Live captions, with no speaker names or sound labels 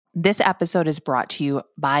This episode is brought to you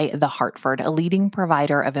by The Hartford, a leading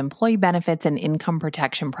provider of employee benefits and income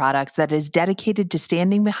protection products that is dedicated to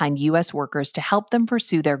standing behind U.S. workers to help them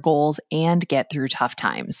pursue their goals and get through tough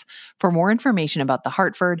times. For more information about The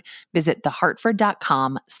Hartford, visit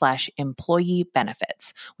thehartford.com/employee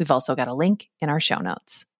benefits. We've also got a link in our show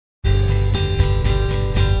notes.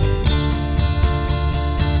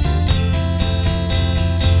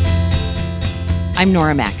 I'm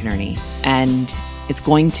Nora McInerney, and it's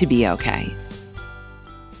going to be okay.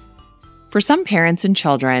 For some parents and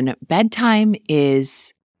children, bedtime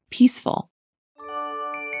is peaceful.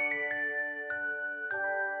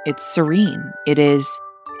 It's serene. It is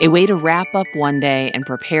a way to wrap up one day and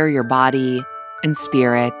prepare your body and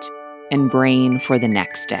spirit and brain for the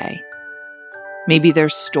next day. Maybe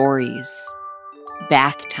there's stories,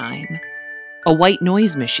 bath time, a white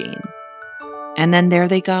noise machine, and then there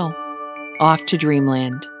they go, off to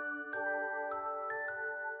dreamland.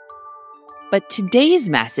 But today's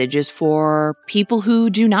message is for people who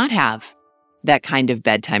do not have that kind of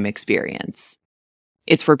bedtime experience.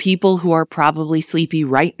 It's for people who are probably sleepy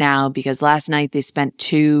right now because last night they spent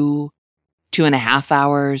 2.5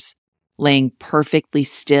 hours laying perfectly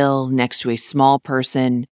still next to a small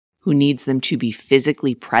person who needs them to be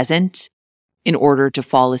physically present in order to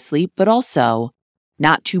fall asleep, but also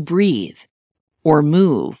not to breathe or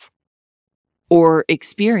move or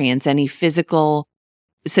experience any physical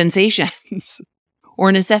sensations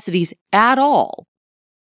or necessities at all.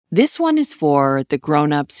 This one is for the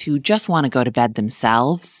grown-ups who just want to go to bed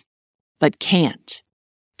themselves, but can't,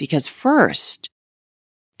 because first,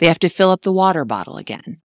 they have to fill up the water bottle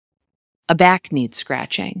again. A back needs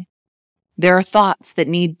scratching. There are thoughts that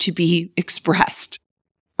need to be expressed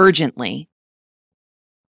urgently.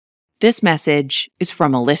 This message is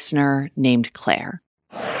from a listener named Claire.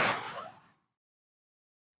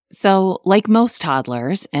 So, like most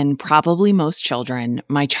toddlers, and probably most children,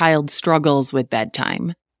 my child struggles with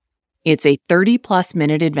bedtime. It's a 30-plus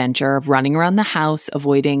minute adventure of running around the house,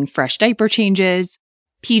 avoiding fresh diaper changes,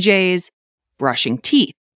 PJs, brushing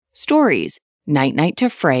teeth, stories, night-night to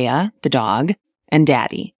Freya, the dog, and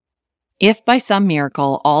Daddy. If by some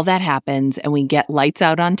miracle all that happens and we get lights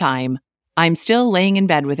out on time, I'm still laying in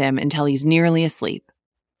bed with him until he's nearly asleep,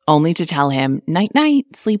 only to tell him,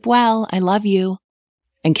 "Night-night, sleep well, I love you,"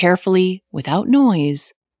 and carefully, without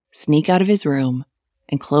noise, sneak out of his room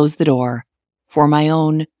and close the door for my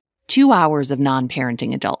own 2 hours of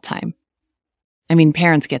non-parenting adult time. I mean,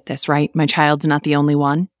 parents get this, right? My child's not the only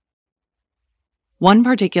one. One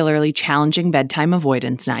particularly challenging bedtime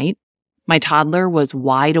avoidance night, my toddler was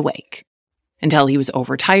wide awake until he was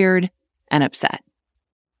overtired and upset.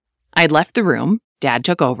 I had left the room, Dad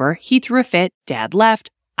took over, he threw a fit, Dad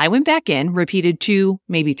left, I went back in, repeated 2,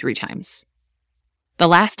 maybe 3 times. The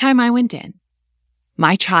last time I went in,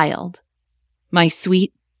 my child, my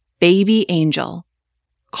sweet baby angel,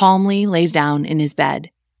 calmly lays down in his bed,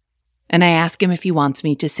 and I ask him if he wants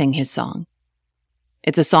me to sing his song.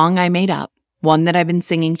 It's a song I made up, one that I've been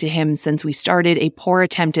singing to him since we started a poor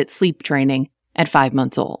attempt at sleep training at 5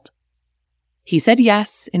 months old. He said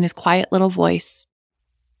yes in his quiet little voice.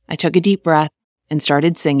 I took a deep breath and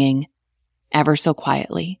started singing, ever so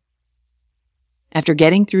quietly. After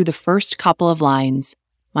getting through the first couple of lines,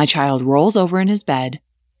 my child rolls over in his bed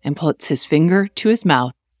and puts his finger to his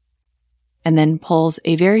mouth and then pulls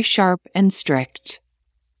a very sharp and strict,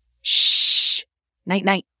 "Shh,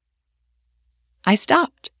 night-night." I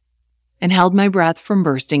stopped and held my breath from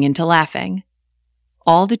bursting into laughing.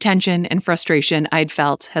 All the tension and frustration I'd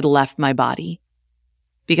felt had left my body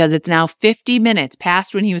because it's now 50 minutes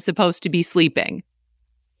past when he was supposed to be sleeping.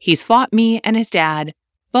 He's fought me and his dad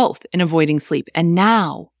both in avoiding sleep. And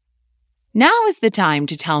now is the time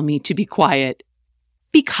to tell me to be quiet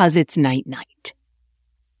because it's night-night.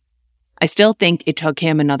 I still think it took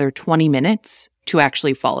him another 20 minutes to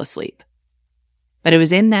actually fall asleep. But it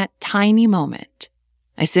was in that tiny moment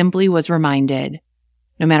I simply was reminded,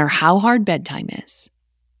 no matter how hard bedtime is,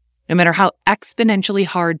 no matter how exponentially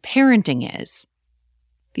hard parenting is,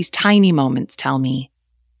 these tiny moments tell me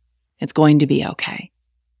it's going to be okay.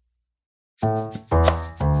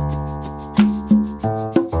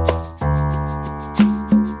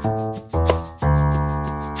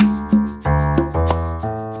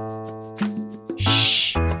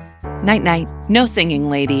 Shh. Night-night. No singing,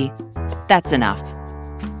 lady. That's enough.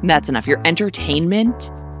 That's enough. Your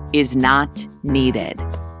entertainment is not needed.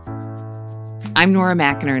 I'm Nora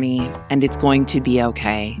McInerney, and it's going to be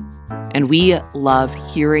okay. And we love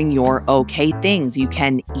hearing your okay things. You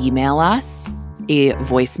can email us a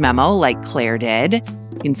voice memo like Claire did.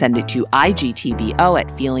 You can send it to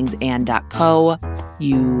igtbo@feelingsand.co.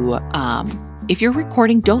 You If you're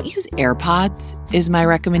recording, don't use AirPods is my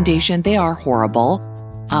recommendation. They are horrible.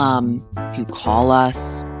 If you call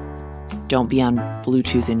us, don't be on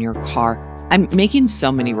Bluetooth in your car. I'm making so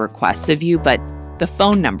many requests of you, but the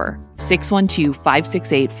phone number,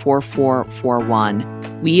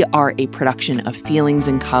 612-568-4441. We are a production of Feelings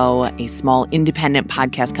 & Co., a small independent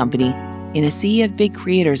podcast company in a sea of big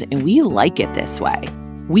creators, and we like it this way.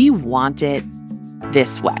 We want it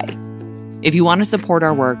this way. If you want to support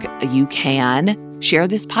our work, you can share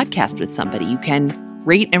this podcast with somebody. You can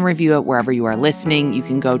rate and review it wherever you are listening. You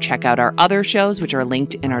can go check out our other shows, which are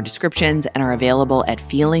linked in our descriptions and are available at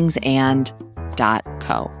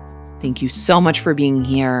feelingsand.co. Thank you so much for being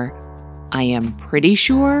here. I am pretty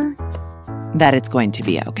sure that it's going to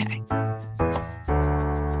be okay.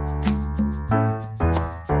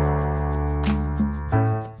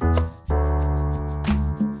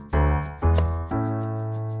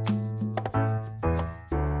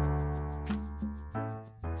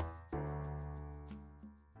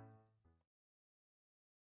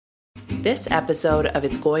 This episode of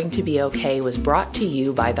It's Going to Be Okay was brought to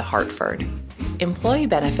you by The Hartford. Employee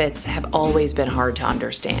benefits have always been hard to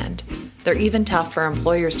understand. They're even tough for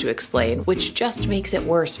employers to explain, which just makes it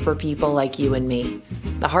worse for people like you and me.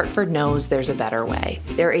 The Hartford knows there's a better way.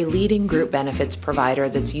 They're a leading group benefits provider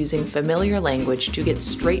that's using familiar language to get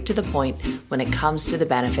straight to the point when it comes to the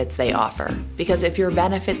benefits they offer. Because if your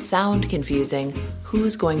benefits sound confusing,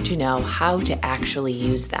 who's going to know how to actually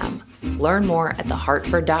use them? Learn more at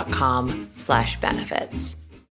thehartford.com/benefits.